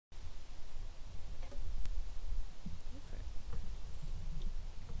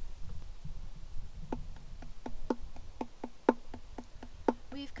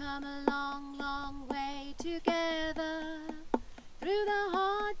come a long, long way together, through the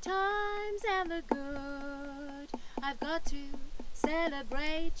hard times and the good. I've got to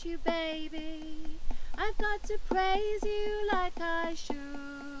celebrate you, baby. I've got to praise you like I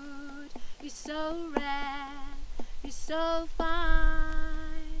should. You're so rare, you're so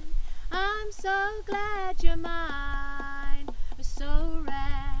fine. I'm so glad you're mine. You're so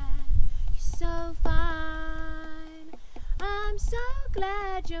rare, you're so fine. I'm so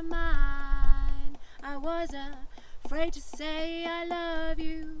glad you're mine. I was afraid to say I love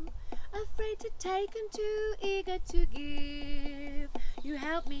you, afraid to take and too eager to give. You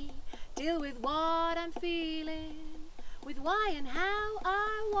help me deal with what I'm feeling, with why and how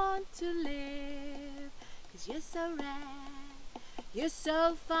I want to live. 'Cause you're so rare, you're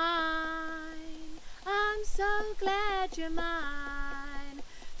so fine. I'm so glad you're mine.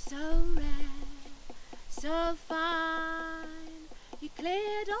 So rare, so fine. You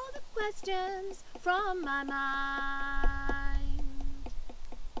cleared all the questions from my mind.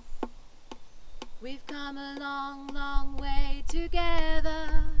 We've come a long, long way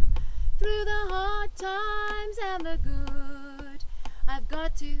together, through the hard times and the good. I've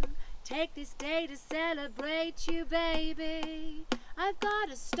got to take this day to celebrate you, baby. I've got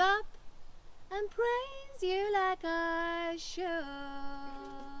to stop and praise you like I should.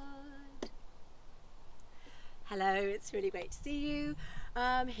 Hello, it's really great to see you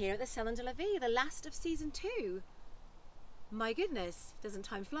here at the Salon de la Vie, the last of season 2. My goodness, doesn't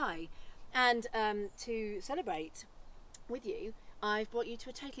time fly? And to celebrate with you, I've brought you to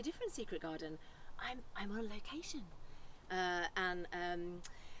a totally different secret garden. I'm on a location, and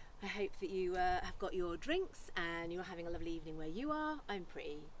I hope that you have got your drinks and you're having a lovely evening where you are. I'm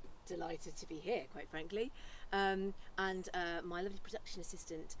pretty delighted to be here, quite frankly, and my lovely production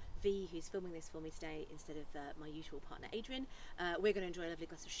assistant V, who's filming this for me today instead of my usual partner Adrian. We're going to enjoy a lovely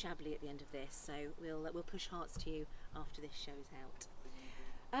glass of Chablis at the end of this, so we'll push hearts to you after this show's out.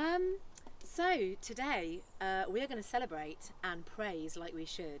 So today we are going to celebrate and praise, like we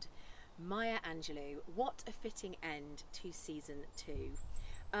should, Maya Angelou. What a fitting end to season 2.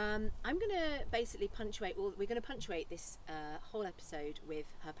 I'm going to basically punctuate, we're going to punctuate this whole episode with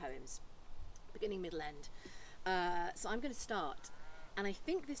her poems, beginning, middle, end. So I'm going to start, and I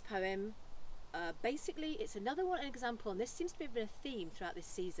think this poem, basically it's another one, an example, and this seems to be a bit of a theme throughout this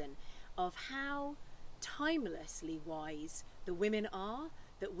season, of how timelessly wise the women are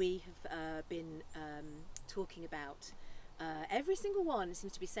that we have been talking about. Every single one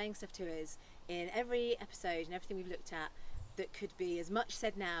seems to be saying stuff to us in every episode and everything we've looked at that could be as much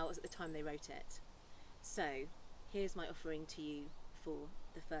said now as at the time they wrote it. So here's my offering to you for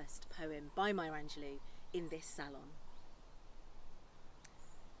the first poem by Maya Angelou in this salon.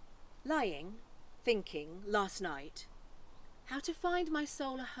 Lying, thinking last night how to find my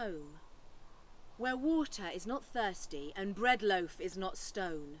soul a home, where water is not thirsty and bread loaf is not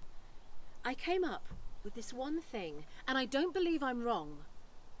stone, I came up with this one thing, and I don't believe I'm wrong,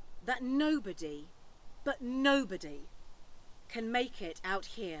 that nobody, but nobody, can make it out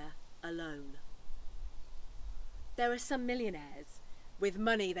here alone. There are some millionaires with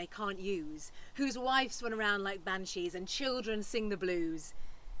money they can't use, whose wives run around like banshees and children sing the blues,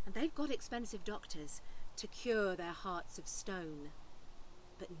 and they've got expensive doctors to cure their hearts of stone.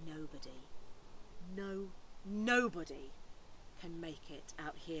 But nobody, nobody can make it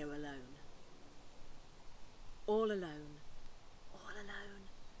out here alone. All alone, all alone.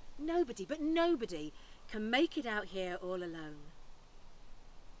 Nobody, but nobody can make it out here all alone.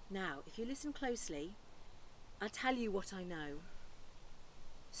 Now, if you listen closely, I'll tell you what I know.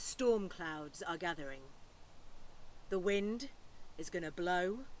 Storm clouds are gathering. The wind is going to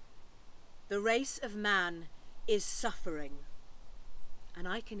blow. The race of man is suffering. And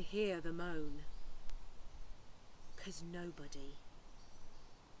I can hear the moan. 'Cause nobody,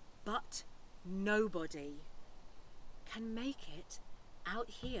 but nobody, can make it out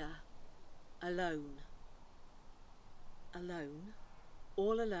here alone. Alone,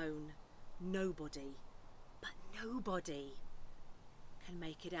 all alone, nobody, but nobody can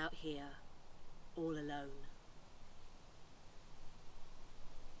make it out here all alone.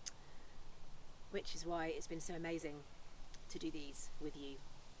 Which is why it's been so amazing to do these with you.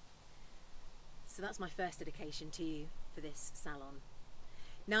 So that's my first dedication to you for this salon.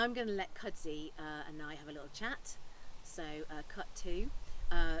 Now I'm going to let Kudzi and I have a little chat. So cut 2.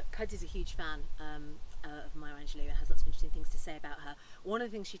 Kudzi's a huge fan of Maya Angelou and has lots of interesting things to say about her. One of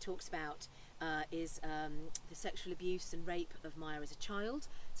the things she talks about is the sexual abuse and rape of Maya as a child.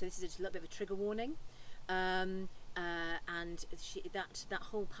 So this is just a little bit of a trigger warning. And that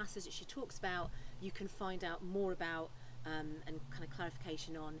whole passage that she talks about, you can find out more about and kind of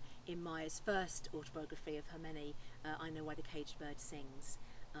clarification on, in Maya's first autobiography of her many, I Know Why the Caged Bird Sings.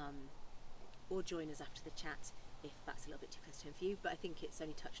 Or join us after the chat if that's a little bit too close to home for you, but I think it's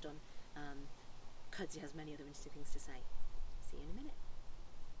only touched on. Kudzi has many other interesting things to say. See you in a minute.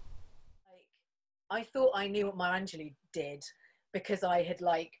 I thought I knew what Maya Angelou did because I had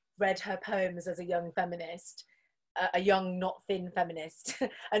read her poems as a young feminist, a young not thin feminist,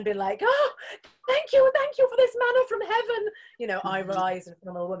 and been like, oh, thank you for this manna from heaven, you know, I rise and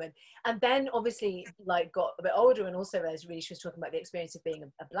phenomenal woman. And then obviously got a bit older, and also as really she was talking about the experience of being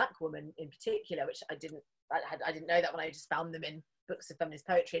a black woman in particular, which I didn't know that when I just found them in books of feminist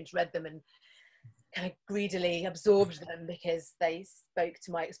poetry and read them and kind of greedily absorbed them because they spoke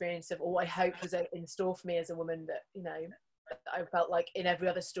to my experience of what I hoped was in store for me as a woman, that, you know, I felt like in every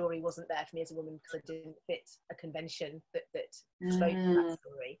other story wasn't there for me as a woman because I didn't fit a convention that showed that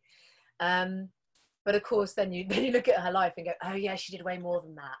story. But of course, then you look at her life and go, oh yeah, she did way more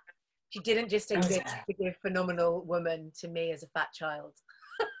than that. She didn't just exist to give phenomenal woman to me as a fat child.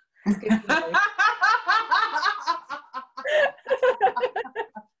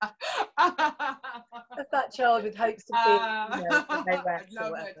 A fat child with hopes of being, I'd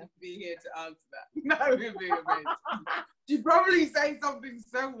love her to be here to answer that. That would be amazing. She'd probably say something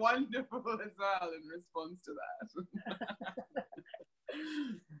so wonderful as well in response to that.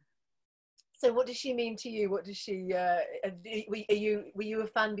 So what does she mean to you? What does she, were you a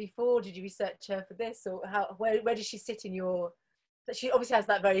fan before? Did you research her for this? Or where does she sit in your, she obviously has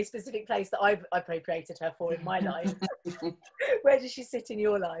that very specific place that I've appropriated her for in my life. Where does she sit in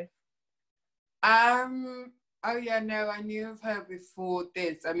your life? Oh yeah, no, I knew of her before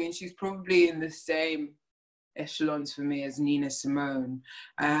this. I mean, she's probably in the same echelons for me as Nina Simone.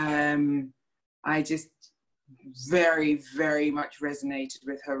 I just very, very much resonated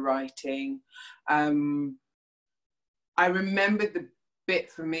with her writing. I remember the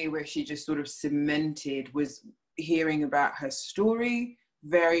bit for me where she just sort of cemented was hearing about her story,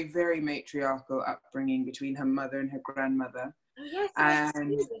 very, very matriarchal upbringing between her mother and her grandmother. Oh, yes,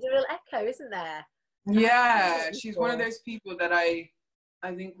 and there's a real echo, isn't there? Yeah, she's one of those people that I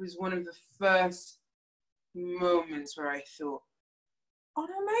think was one of the first moments where I thought, oh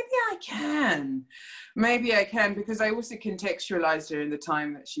no, maybe I can, because I also contextualized her in the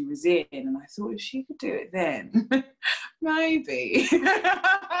time that she was in, and I thought if she could do it then, maybe.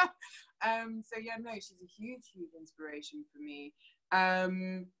 So yeah, no, she's a huge inspiration for me.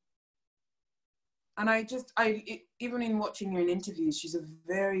 And even in watching her in interviews, she's a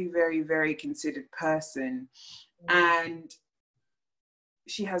very, very, very considered person. And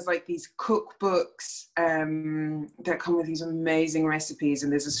she has these cookbooks that come with these amazing recipes,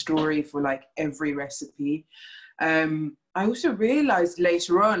 and there's a story for every recipe. I also realized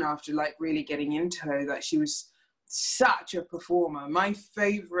later on, after really getting into her, that she was such a performer. My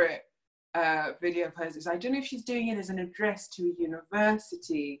favorite video of hers is, I don't know if she's doing it as an address to a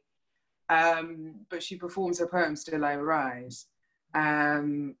university, but she performs her poem Still I Rise,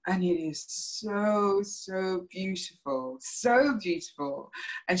 and it is so, so beautiful,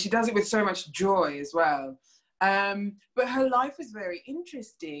 and she does it with so much joy as well. But her life is very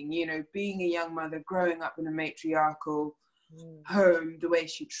interesting, you know, being a young mother, growing up in a matriarchal home, the way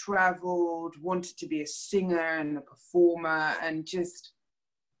she traveled, wanted to be a singer and a performer, and just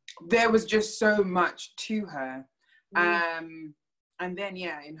there was just so much to her. And then,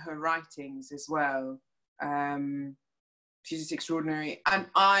 yeah, in her writings as well, she's just extraordinary. And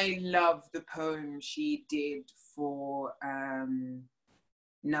I love the poem she did for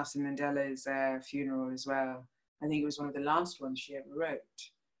Nelson Mandela's funeral as well. I think it was one of the last ones she ever wrote.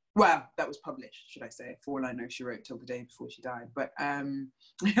 Well, that was published, should I say. For all I know, she wrote till the day before she died. But I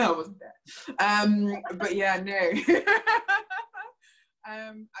wasn't there. But yeah, no.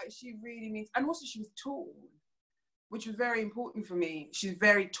 She really means, and also she was tall, which was very important for me. She's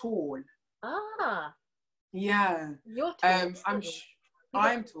very tall. Ah. Yeah. You're tall.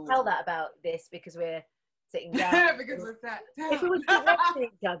 I'm tall. Tell that about this because we're sitting down. Because we're sat down. If we were sitting next to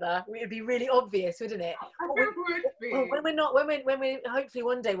each other, it would be really obvious, wouldn't it? It would be. When we hopefully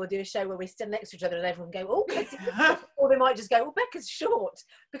one day we'll do a show where we stand next to each other and everyone go, oh, Becca's or they might just go, well, Becca's short,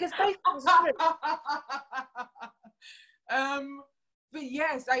 because both of us are true. But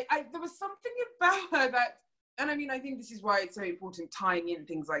yes, there was something about her that, and I mean, I think this is why it's so important tying in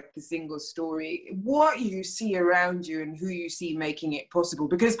things like the single story, what you see around you and who you see making it possible.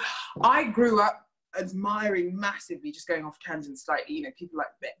 Because I grew up admiring massively, just going off tangent slightly, you know, people like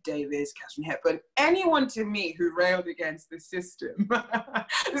Bette Davis, Katharine Hepburn, anyone to me who railed against the system.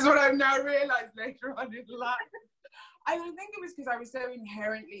 This is what I've now realized later on in life. I think it was because I was so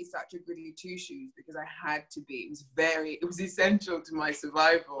inherently such a goody two shoes, because I had to be. It was essential to my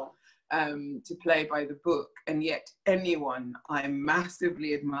survival to play by the book. And yet anyone I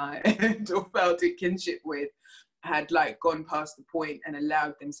massively admired or felt a kinship with had like gone past the point and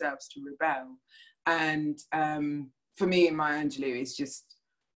allowed themselves to rebel. And for me, in Maya Angelou, it's just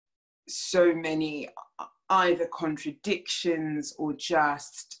so many either contradictions or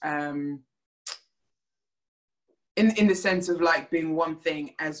just in the sense of like being one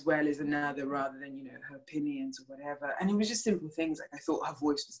thing as well as another, rather than, you know, her opinions or whatever. And it was just simple things like I thought her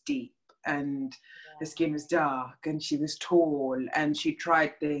voice was deep and her skin was dark and she was tall and she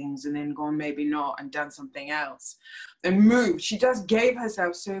tried things and then gone maybe not and done something else and moved. She just gave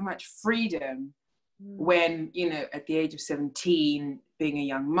herself so much freedom when, you know, at the age of 17, being a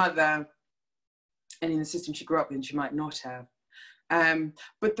young mother and in the system she grew up in, she might not have.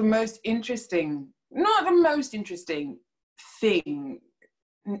 But the most interesting, not the most interesting thing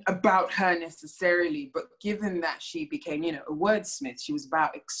about her necessarily, but given that she became, you know, a wordsmith, she was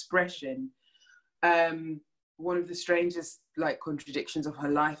about expression. One of the strangest like contradictions of her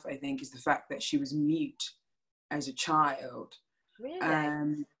life, I think, is the fact that she was mute as a child.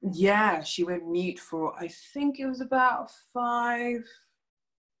 Really? Yeah, she went mute for, I think it was about 5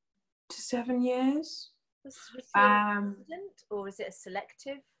 to 7 years. Was she an accident, or is it a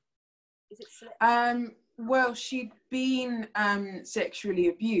selective? Is it selective? Well, she'd been sexually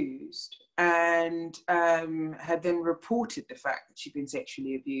abused and had then reported the fact that she'd been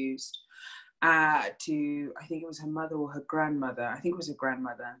sexually abused to, I think it was her mother or her grandmother. I think it was her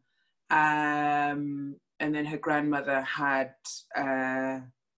grandmother. And then her grandmother had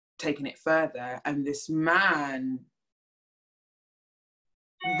taken it further, and this man,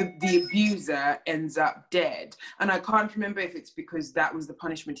 the abuser, ends up dead. And I can't remember if it's because that was the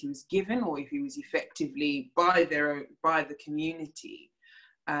punishment he was given or if he was effectively by the community.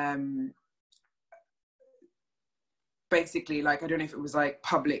 Basically, like, I don't know if it was like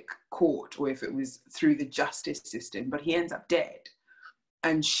public court or if it was through the justice system, but he ends up dead.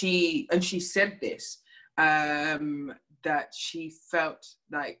 And she said this, that she felt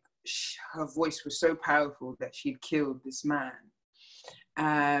like her voice was so powerful that she'd killed this man.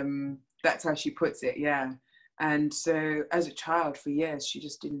 That's how she puts it, yeah. And so as a child, for years, she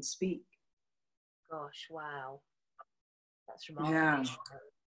just didn't speak. Gosh, wow. That's remarkable.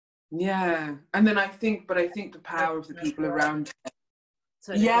 Yeah. And then I think the power of the people around her.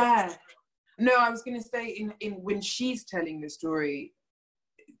 So yeah. No, I was going to say in when she's telling the story,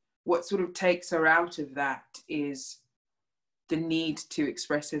 what sort of takes her out of that is the need to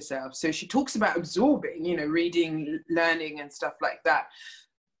express herself. So she talks about absorbing, you know, reading, learning and stuff like that.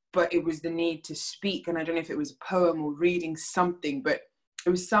 But it was the need to speak. And I don't know if it was a poem or reading something, but it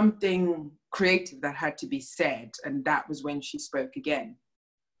was something creative that had to be said. And that was when she spoke again.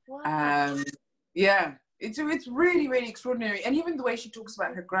 Wow. Yeah, it's really, really extraordinary. And even the way she talks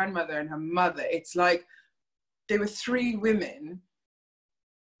about her grandmother and her mother, it's like they were 3 women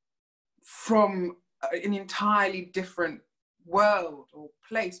from an entirely different world or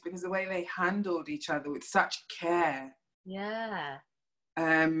place, because the way they handled each other with such care. Yeah.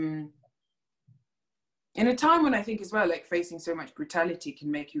 In a time when I think as well, like, facing so much brutality can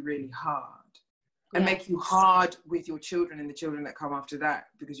make you really hard. And make you hard with your children and the children that come after that,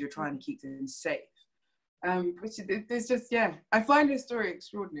 because you're trying to keep them safe. Which there's just, yeah, I find her story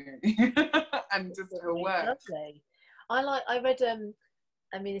extraordinary. And just her work. Lovely. I read,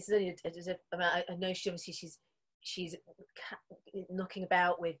 I mean, this is only I know she obviously she's knocking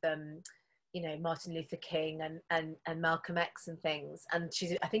about with you know, Martin Luther King and Malcolm X and things, and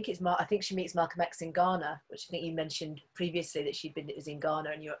I think she meets Malcolm X in Ghana, which I think you mentioned previously that it was in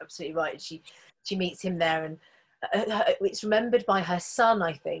Ghana, and you're absolutely right. She meets him there, and it's remembered by her son,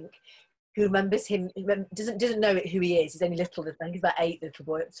 I think, who remembers him, doesn't know who he is. He's only little. I think he's about 8, little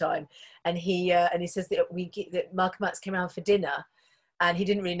boy at the time, and he says that Malcolm X came around for dinner. And he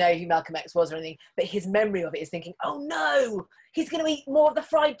didn't really know who Malcolm X was or anything, but his memory of it is thinking, oh no, he's going to eat more of the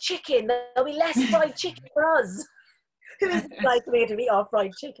fried chicken. There'll be less fried chicken for us. Who is the guy coming here to eat our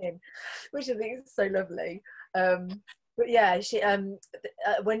fried chicken? Which I think is so lovely. But yeah, she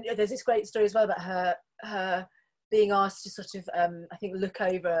when there's this great story as well about her being asked to sort of, I think, look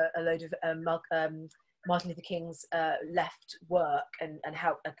over a load of Martin Luther King's left work and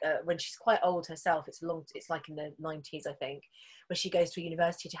how when she's quite old herself, it's like in the 90s, I think, where she goes to a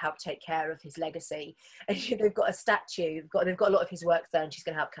university to help take care of his legacy, and they've got a statue, they've got a lot of his work there, and she's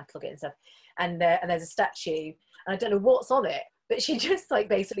going to help catalogue it and stuff, and there's a statue, and I don't know what's on it, but she just like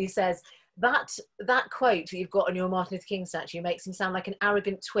basically says that quote that you've got on your Martin Luther King statue makes him sound like an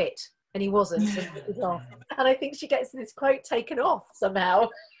arrogant twit. And he wasn't. So it was off. And I think she gets this quote taken off somehow.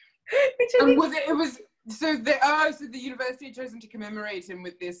 Which I And think, was it was so the university had chosen to commemorate him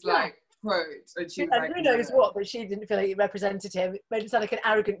with this like quote, and she was like, who knows what, but she didn't feel like it represented him. It made him sound like an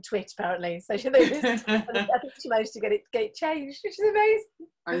arrogant twit, apparently. So she, I think she managed to get it changed, which is amazing.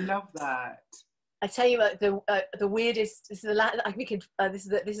 I love that. I tell you what, the weirdest. This is the last. I think this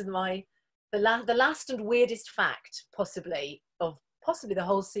is my the last and weirdest fact, possibly the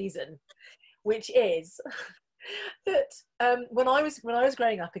whole season, which is that when I was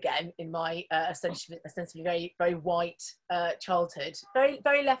growing up again in my ostensibly very very white childhood,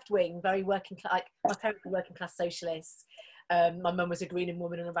 very left wing, very working class. Like my parents were working class socialists. My mum was a Greenham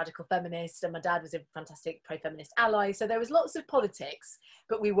woman and a radical feminist, and my dad was a fantastic pro-feminist ally. So there was lots of politics,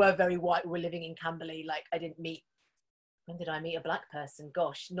 but we were very white. We were living in Camberley. Like when did I meet a black person?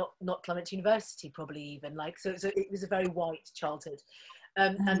 Gosh, not Clement University, probably even. Like so it was a very white childhood.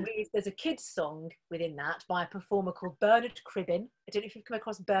 And there's a kids song within that by a performer called Bernard Cribbin. I don't know if you've come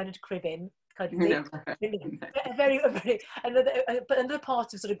across Bernard Cribbin. Kind of another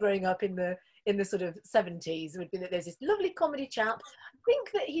part of sort of growing up in the sort of 70s would be that there's this lovely comedy chap. I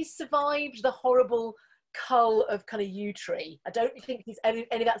think that he's survived the horrible cull of kind of U-Tree. I don't think he's any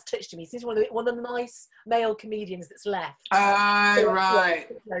of that's touched him. He's one of the nice male comedians that's left. Right.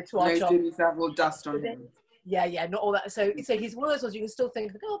 To our job. Didn't have all dust on him. Yeah, not all that. So he's one of those ones you can still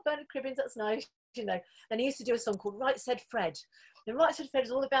think, oh, Bernard Cribbins, that's nice, you know. And he used to do a song called Right Said Fred. And Right Said Fred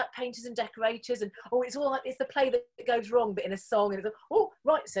is all about painters and decorators, and it's all like it's the play that goes wrong, but in a song. And it's like, oh,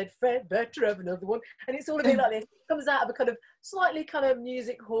 right said Fred, better have another one. And it's all a bit like this. It comes out of a kind of slightly kind of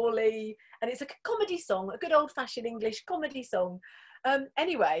music hall-y, and it's like a comedy song, a good old-fashioned English comedy song.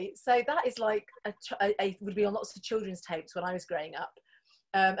 Anyway, so that is like would be on lots of children's tapes when I was growing up.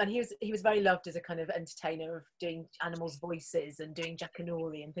 And he was very loved as a kind of entertainer of doing animals' voices and doing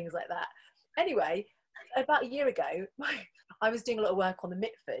Jackanory and things like that. Anyway, about a year ago, I was doing a lot of work on the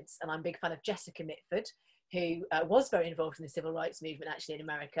Mitfords, and I'm a big fan of Jessica Mitford, who was very involved in the civil rights movement actually in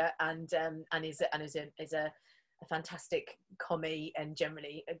America, and is a fantastic commie and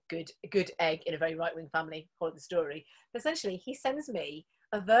generally a good egg in a very right-wing family. Call it the story. But essentially, he sends me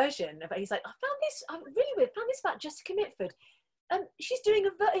a version of. He's like, I'm really weird. Found this about Jessica Mitford. She's doing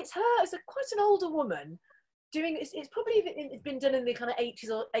it's quite an older woman doing it's probably been done in the kind of 80s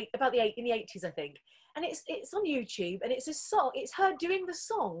or in the 80s, I think, and it's on YouTube, and it's a song. It's her doing the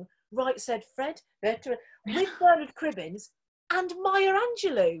song Right Said Fred with Bernard Cribbins and Maya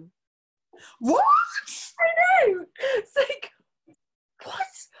Angelou. What? I know. It's like, what?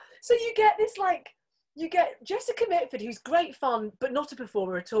 So you get this, like, you get Jessica Mitford, who's great fun but not a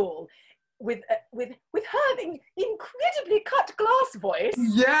performer at all, with her incredibly cut glass voice.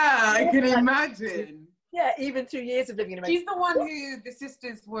 Yeah, I can imagine. Yeah, even through years of living in America. She's the one who the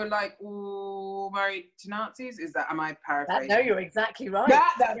sisters were like all married to Nazis. Am I paraphrasing? No, you're exactly right.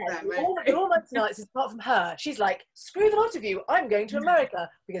 They're all married to Nazis apart from her. She's like, screw the lot of you. I'm going to America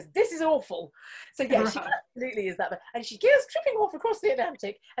because this is awful. So yeah, she absolutely is that. And she goes tripping off across the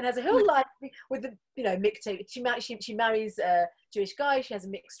Atlantic and has a whole life with the mixed. She marries a Jewish guy. She has a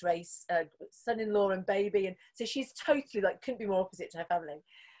mixed race son-in-law and baby, and so she's totally like couldn't be more opposite to her family.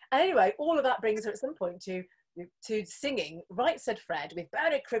 And anyway, all of that brings her at some point to singing Right Said Fred with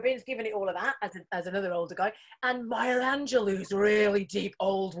Bernard Cribbins giving it all of that as another older guy, and Maya Angelou's really deep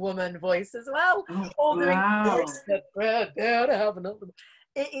old woman voice as well. All doing Right Said Fred, better have another one.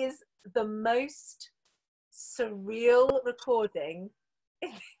 It is the most surreal recording I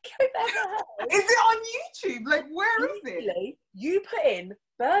think I've ever heard. Is it on YouTube? Like, where is it? You put in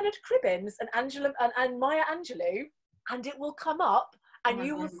Bernard Cribbins and Maya Angelou, and it will come up. And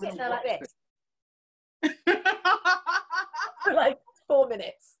you will sit there like this for like 4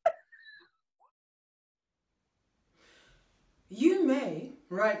 minutes. You may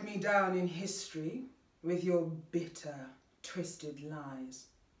write me down in history with your bitter, twisted lies.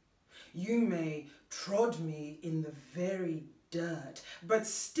 You may trod me in the very dirt, but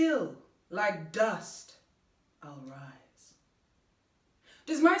still, like dust, I'll rise.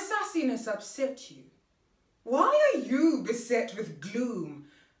 Does my sassiness upset you? Why are you beset with gloom?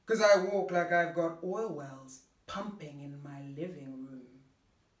 'Cause I walk like I've got oil wells pumping in my living room.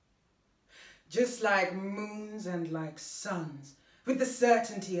 Just like moons and like suns, with the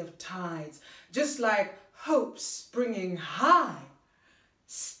certainty of tides, just like hope springing high,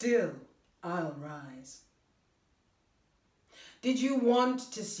 still I'll rise. Did you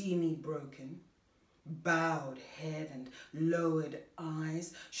want to see me broken? Bowed head and lowered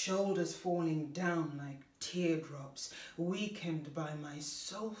eyes, shoulders falling down like teardrops, weakened by my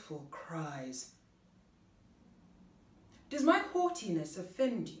soulful cries. Does my haughtiness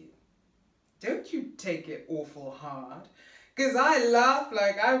offend you? Don't you take it awful hard, 'cause I laugh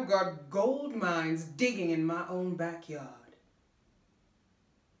like I've got gold mines digging in my own backyard.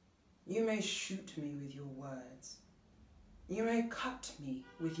 You may shoot me with your words. You may cut me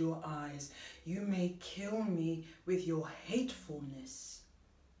with your eyes. You may kill me with your hatefulness.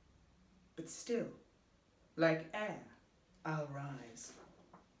 But still, like air, I'll rise.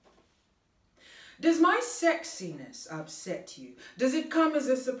 Does my sexiness upset you? Does it come as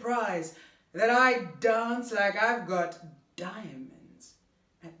a surprise that I dance like I've got diamonds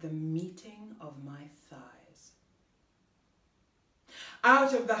at the meeting of my thighs?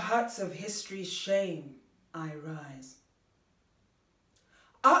 Out of the huts of history's shame, I rise.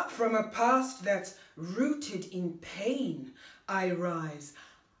 Up from a past that's rooted in pain, I rise.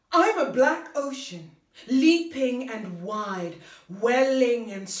 I'm a black ocean, leaping and wide,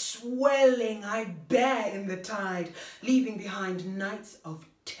 welling and swelling, I bear in the tide, leaving behind nights of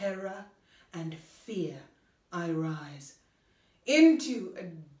terror and fear, I rise. Into a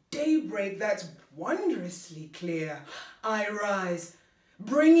daybreak that's wondrously clear, I rise,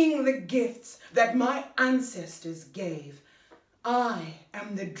 bringing the gifts that my ancestors gave. I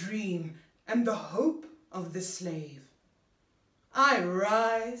am the dream and the hope of the slave. I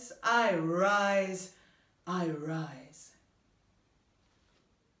rise, I rise, I rise.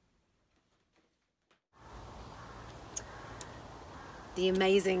 The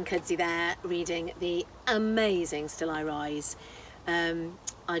amazing Kudsy there reading the amazing Still I Rise.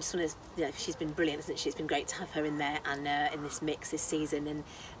 I just want to, she's been brilliant, hasn't she? It's been great to have her in there and in this mix this season,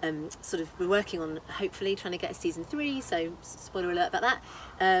 and sort of we're working on hopefully trying to get a season 3, so spoiler alert about that.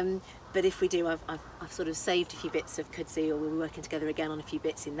 But if we do, I've sort of saved a few bits of Kudsy, or we'll be working together again on a few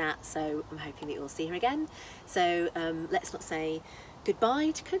bits in that, so I'm hoping that you'll see her again. So let's not say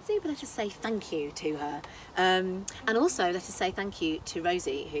goodbye to Kudsy, but let us say thank you to her. And also let us say thank you to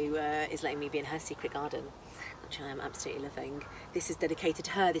Rosie, who is letting me be in her secret garden, which I am absolutely loving. This is dedicated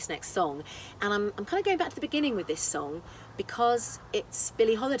to her, this next song. And I'm kind of going back to the beginning with this song because it's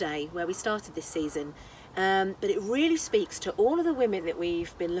Billie Holiday, where we started this season. But it really speaks to all of the women that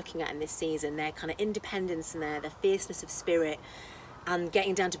we've been looking at in this season, their kind of independence and their fierceness of spirit, and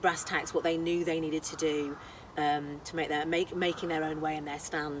getting down to brass tacks what they knew they needed to do to making their own way and their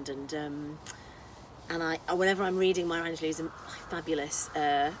stand. And whenever I'm reading Maya Angelou's fabulous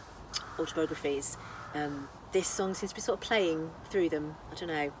autobiographies, this song seems to be sort of playing through them. I don't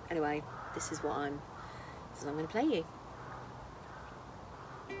know. Anyway, this is what I'm going to play you.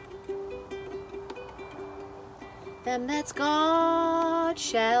 Them that's got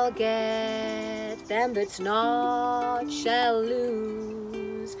shall get, them that's not shall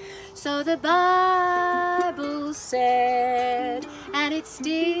lose. So the Bible said, and it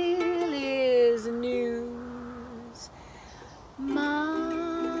still is news.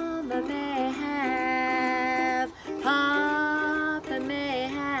 Mama may have, Papa may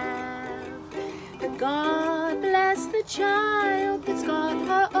have, but God bless the child that's got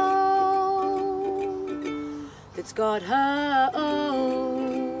her own. That's got her own.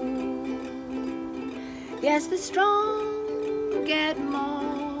 Yes, the strong get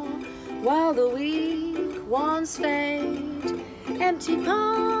more, while the weak ones fade. Empty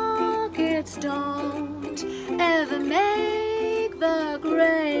pockets don't ever make the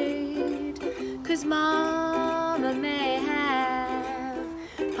grade. 'Cause Mama may have,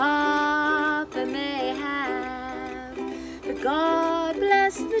 Papa may have, but God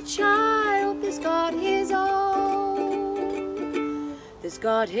bless the child that's got his own. That's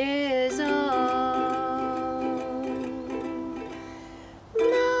got his own.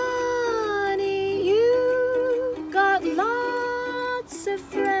 Money, you've got lots of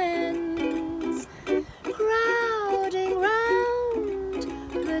friends crowding round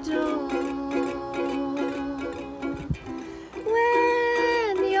the door.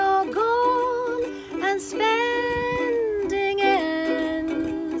 When you're gone and spending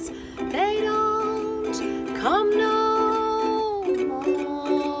ends, they don't come no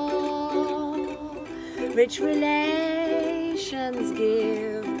more. Rich relations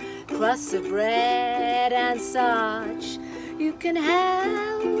give crusts of bread and such. You can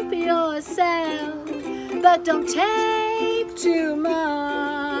help yourself, but don't take too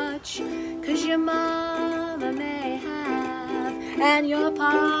much. 'Cause your mama may have, and your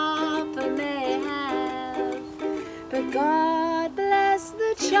papa may have, but God bless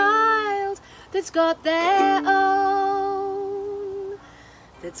the child that's got their own.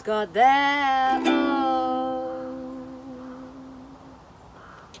 That's got their own.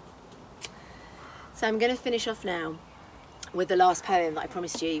 So I'm going to finish off now with the last poem that I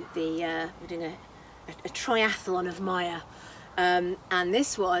promised you. We're doing a triathlon of Maya. And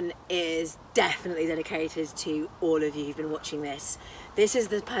this one is definitely dedicated to all of you who've been watching this. This is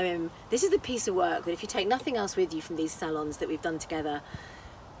the poem, this is the piece of work that if you take nothing else with you from these salons that we've done together,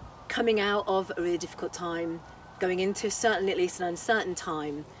 coming out of a really difficult time, going into certainly at least an uncertain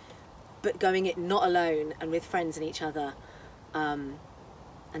time, but going it not alone and with friends and each other, and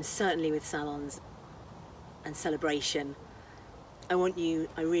certainly with salons and celebration. I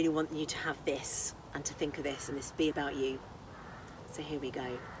really want you to have this and to think of this and this be about you. So here we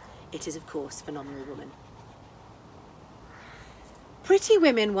go. It is, of course, Phenomenal Woman. Pretty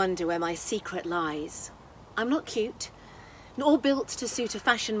women wonder where my secret lies. I'm not cute, nor built to suit a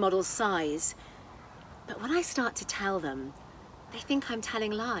fashion model's size. But when I start to tell them, they think I'm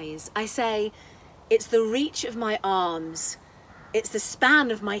telling lies. I say, it's the reach of my arms, it's the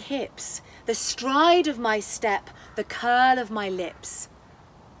span of my hips, the stride of my step, the curl of my lips.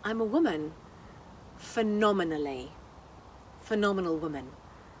 I'm a woman, phenomenally. Phenomenal woman.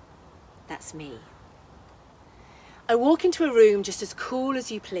 That's me. I walk into a room just as cool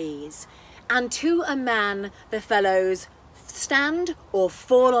as you please, and to a man the fellows stand or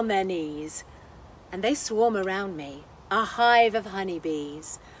fall on their knees, and they swarm around me, a hive of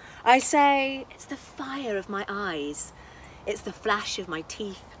honeybees. I say, it's the fire of my eyes, it's the flash of my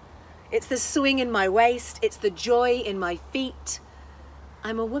teeth, it's the swing in my waist, it's the joy in my feet.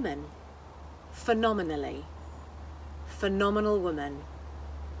 I'm a woman, phenomenally. Phenomenal woman.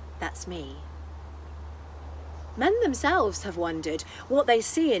 That's me. Men themselves have wondered what they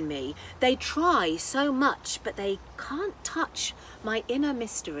see in me. They try so much, but they can't touch my inner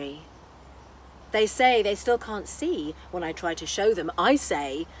mystery. They say they still can't see when I try to show them. I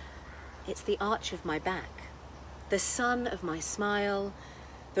say, it's the arch of my back, the sun of my smile,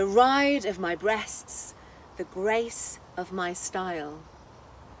 the ride of my breasts, the grace of my style.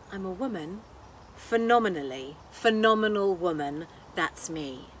 I'm a woman, phenomenally, phenomenal woman, that's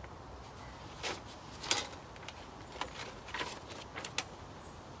me.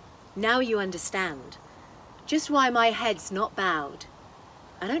 Now you understand just why my head's not bowed.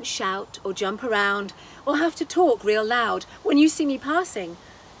 I don't shout or jump around or have to talk real loud. When you see me passing,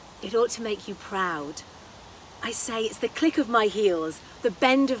 it ought to make you proud. I say it's the click of my heels, the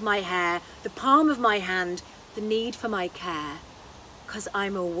bend of my hair, the palm of my hand, the need for my care. 'Cause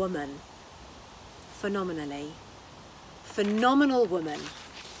I'm a woman, phenomenally. Phenomenal woman.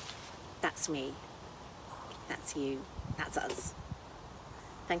 That's me. That's you. That's us.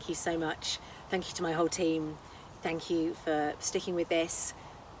 Thank you so much. Thank you to my whole team. Thank you for sticking with this.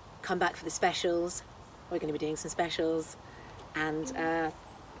 Come back for the specials. We're going to be doing some specials. And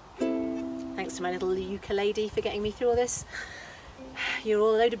thanks to my little ukulele for getting me through all this. You're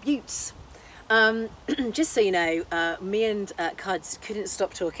all a load of beauts. Just so you know, me and Cuds couldn't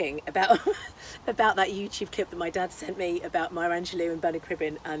stop talking about about that YouTube clip that my dad sent me about Maya Angelou and Bernard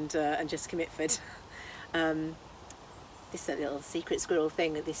Cribbins and Jessica Mitford. This is a little secret squirrel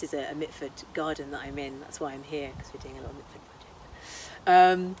thing. This is a Mitford garden that I'm in. That's why I'm here, because we're doing a little Mitford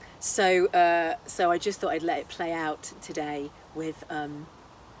project. So I just thought I'd let it play out today with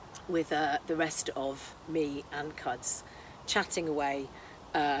the rest of me and Cuds chatting away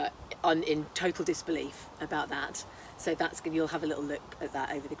in total disbelief about that. So that's good. You'll have a little look at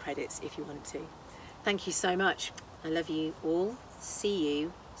that over the credits if you want to. Thank you so much. I love you all. See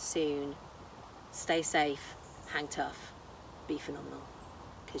you soon. Stay safe. Hang tough. Be phenomenal,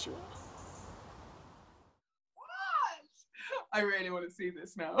 because you are. What? I really want to see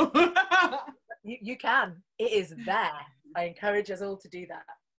this now. You can. It is there. I encourage us all to do that.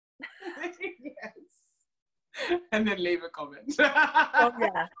 Yes. And then leave a comment. Oh,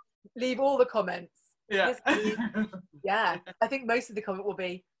 yeah. Leave all the comments. Yeah. Yeah. I think most of the comment will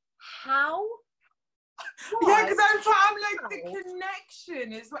be, how? Yeah, because I'm like, the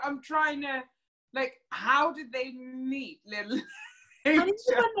connection is what I'm trying to, like, how did they meet? And even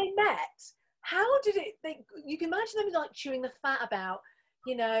when they met, how did it, you can imagine them like chewing the fat about,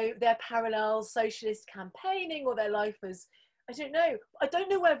 you know, their parallel socialist campaigning or their life as, I don't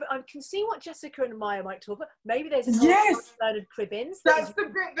know whether I can see what Jessica and Maya might talk about. Maybe there's a yes, Bernard Cribbins. that's the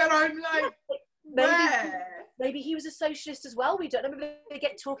bit that I'm like, maybe he was a socialist as well. We don't know. Maybe they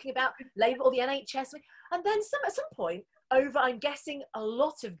get talking about Labour or the NHS, and then at some point over, I'm guessing, a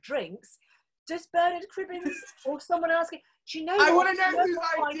lot of drinks, does Bernard Cribbins or someone else go, do you know? I want to know whose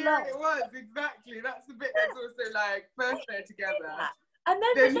idea it was. Exactly, that's the bit that's also like first they're together, and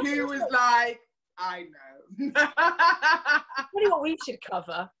then who was like, I know. What do you want we should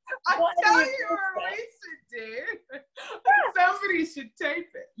cover? I tell you what we should do. Yeah. Somebody should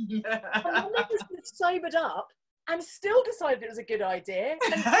tape it. And then they just sobered up and still decided it was a good idea.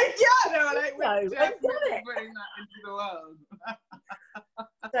 And yeah, no, like we're I've done definitely it. putting that into the world.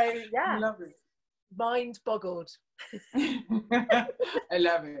 So yeah, Love it. mind boggled. I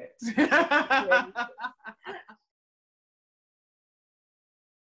love it.